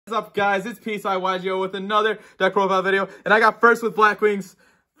What's up, guys? It's PSIYGO with another deck profile video, and I got first with Blackwings.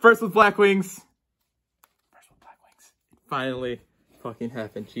 It finally fucking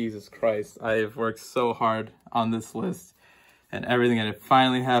happened. Jesus Christ. I have worked so hard on this list and everything, and it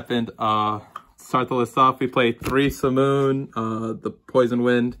finally happened. Start the list off. We play 3 Simoon, the Poison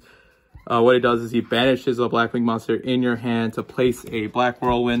Wind. What he does is he banishes a Blackwing monster in your hand to place a Black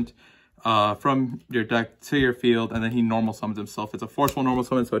Whirlwind from your deck to your field, and then he normal summons himself. It's a forceful normal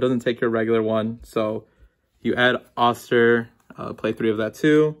summon, so it doesn't take your regular one. So you add Oster, play 3 of that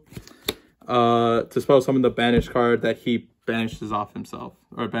too. To spell summon the banish card that he banishes off himself,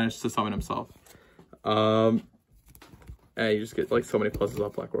 or banishes to summon himself. And you just get like so many pluses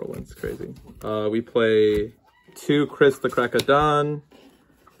off Black Whirlwind. It's crazy. We play 2 Chris the Crack of Dawn,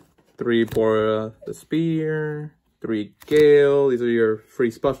 3 Bora the Spear, 3 Gale. These are your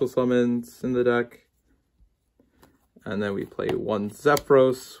free special summons in the deck. And then we play 1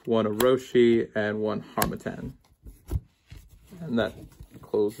 Zephyros, 1 Orochi, and 1 Harmattan. And that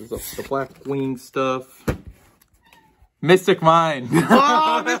closes up the Blackwing stuff. Mystic Mine!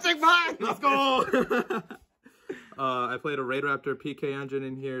 Oh, Mystic Mine! Let's go! I played a Raid Raptor PK engine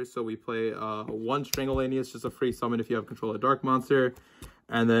in here, so we play 1 Strangleanius, just a free summon if you have control of Dark Monster.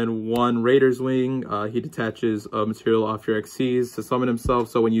 And then 1 Raider's Wing. He detaches a material off your XCs to summon himself.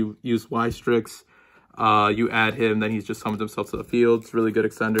 So when you use Y-Strix, you add him, then he's just summoned himself to the field. It's a really good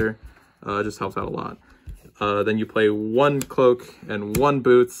extender. Just helps out a lot. Then you play 1 Cloak and 1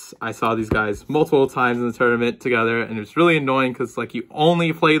 Boots. I saw these guys multiple times in the tournament together, and it was really annoying because like you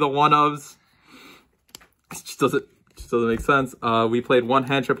only play the 1-ofs. It just doesn't make sense. We played 1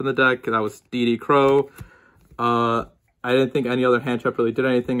 Hand Trap in the deck. That was DD Crow. I didn't think any other hand trap really did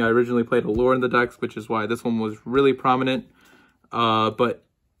anything. I originally played Allure in the decks, which is why this one was really prominent. But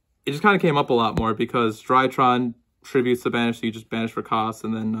it just kind of came up a lot more because Drytron tributes to banish, so you just banish for cost,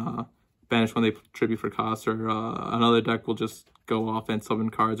 and then banish when they tribute for cost, or another deck will just go off and summon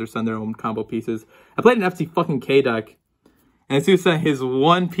cards or send their own combo pieces. I played an FTK deck, and as soon as his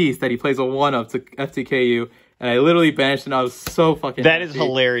 1 piece that he plays a 1-of to FTK you, and I literally banished, and I was so fucking That happy. is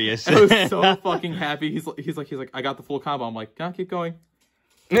hilarious. I was so fucking happy. He's like, I got the full combo. I'm like, can I keep going?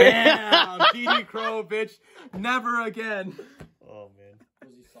 Bam! DD Crow, bitch. Never again. Oh, man.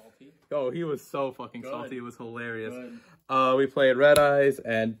 Was he salty? Oh, he was so fucking salty. It was hilarious. Good. We played Red Eyes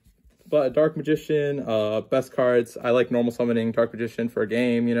and Dark Magician. Best cards. I like normal summoning Dark Magician for a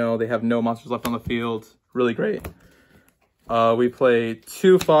game. You know, they have no monsters left on the field. Really great. We played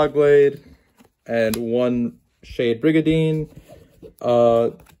 2 Fogblade and 1 Shade Brigadine.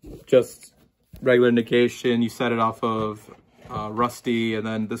 Just regular negation. You set it off of Rusty, and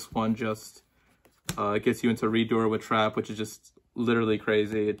then this one just gets you into Redoer with Trap, which is just literally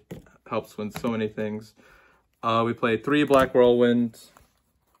crazy. It helps win so many things. We played 3 Black Whirlwind.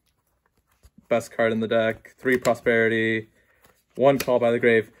 Best card in the deck. 3 Prosperity. 1 Call by the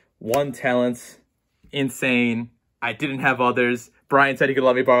Grave. 1 Talents. Insane. I didn't have others. Brian said he could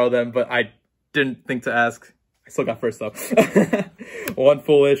let me borrow them, but I didn't think to ask. I still got first up. 1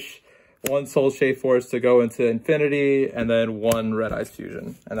 Foolish, 1 Soul Shade Force to go into Infinity, and then 1 Red Eyes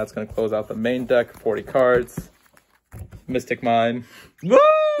Fusion. And that's going to close out the main deck, 40 cards. Mystic Mine. Woo!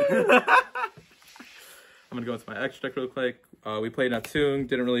 I'm going to go into my extra deck real quick. We played Natung,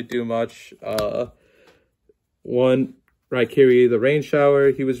 didn't really do much. 1 Raikiri, the Rain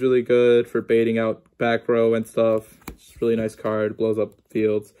Shower. He was really good for baiting out back row and stuff. It's a really nice card, blows up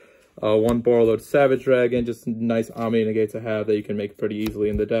fields. 1 Borrowload Savage Dragon, just a nice Omni negate to have that you can make pretty easily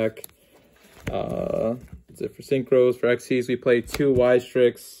in the deck. That's it for Synchros. For XCs, we play 2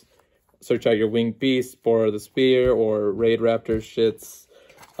 Y-Strix. Search out your Winged Beast, Bora the Spear, or Raid Raptor shits.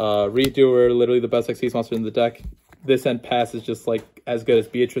 Redoer, literally the best XCs monster in the deck. This and Pass is just like as good as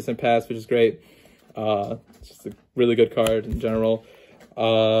Beatrice and Pass, which is great. It's just a really good card in general.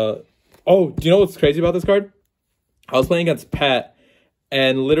 Oh, do you know what's crazy about this card? I was playing against Pat,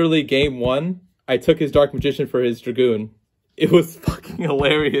 and literally game 1, I took his Dark Magician for his Dragoon. It was fucking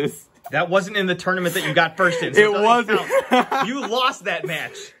hilarious. That wasn't in the tournament that you got first in. So it wasn't. You lost that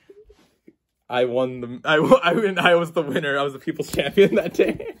match. I won I was the winner. I was the people's champion that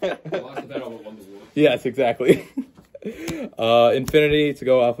day. Lost the battle but won the war. Yes, exactly. Infinity to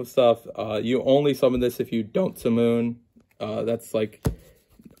go off of stuff. You only summon this if you don't Simoon. That's like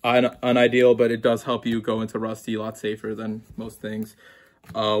unideal, but it does help you go into Rusty a lot safer than most things.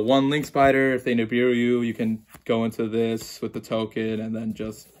 1 Link Spider, if they Nibiru you, you can go into this with the token and then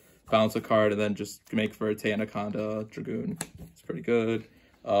just bounce a card and then just make Verte, Anaconda, Dragoon. It's pretty good.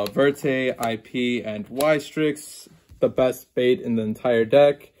 Verte, IP, and Y-Strix, the best bait in the entire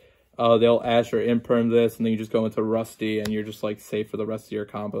deck. they'll Ash or Imperm this, and then you just go into Rusty, and you're just like safe for the rest of your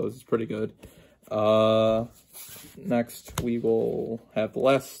combos. It's pretty good. Next, we will have the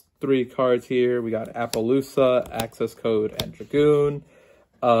last 3 cards here. We got Appaloosa, Access Code, and Dragoon.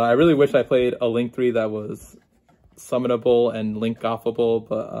 I really wish I played a Link 3 that was summonable and Link offable,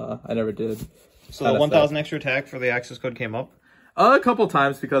 but I never did. So the 1,000 extra attack for the access code came up? A couple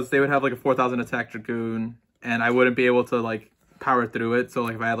times, because they would have like a 4,000 attack Dragoon, and I wouldn't be able to like power through it. So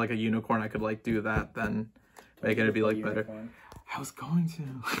like if I had like a unicorn, I could like do that, then make it be like better. I was going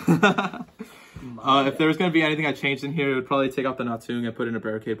to. If there was going to be anything I changed in here, it would probably take off the Natsung and put in a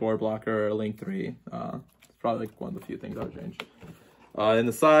Barricade Board Blocker or a Link 3. It's probably like one of the few things I would change. In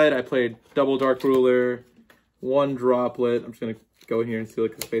the side, I played double Dark Ruler, 1 Droplet. I'm just going to go in here and see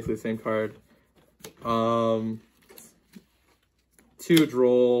like it's basically the same card. 2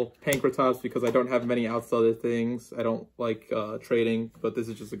 Droll, Pankratops, because I don't have many outside other things. I don't like trading, but this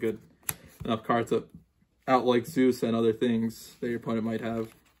is just a good enough card to out like Zeus and other things that your opponent might have.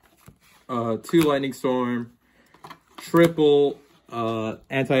 2 Lightning Storm, triple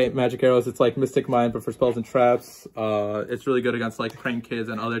anti-magic arrows. It's like Mystic Mind, but for spells and traps. It's really good against like Crank Kids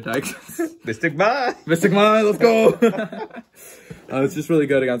and other decks. Mystic Mind! Mystic Mind, let's go! It's just really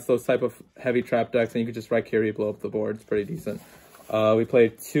good against those type of heavy trap decks, and you can just Raikiri blow up the board. It's pretty decent. We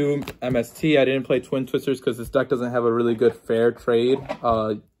played 2 MST. I didn't play Twin Twisters because this deck doesn't have a really good fair trade.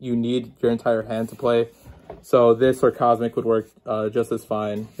 You need your entire hand to play. So this or Cosmic would work just as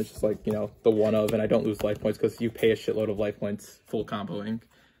fine. It's just like, you know, the one of, and I don't lose life points because you pay a shitload of life points full comboing.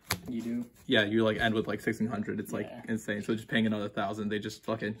 You do? Yeah, you like end with like 1,600. It's like insane. So just paying another 1,000, they just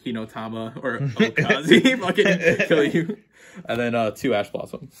fucking Hinotama or Okazi fucking kill you. And then 2 Ash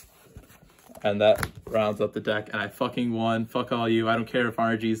Blossoms. And that rounds up the deck, and I fucking won. Fuck all you. I don't care if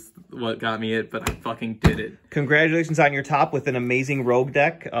RG's what got me it, but I fucking did it. Congratulations on your top with an amazing rogue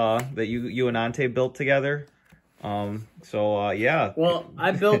deck that you and Ante built together. Yeah. Well,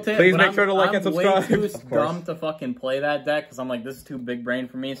 I built it. Please make sure to like and subscribe. I'm way too dumb to fucking play that deck because I'm like, this is too big brain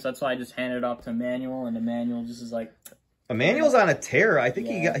for me. So that's why I just handed it off to Emanuel, and Emanuel just is like. Emanuel's on a tear. I think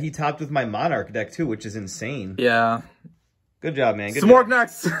he topped with my Monarch deck too, which is insane. Yeah. Good job, man. Good Smorg job.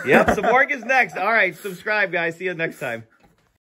 next. Yep, Smorg is next. All right, subscribe, guys. See you next time.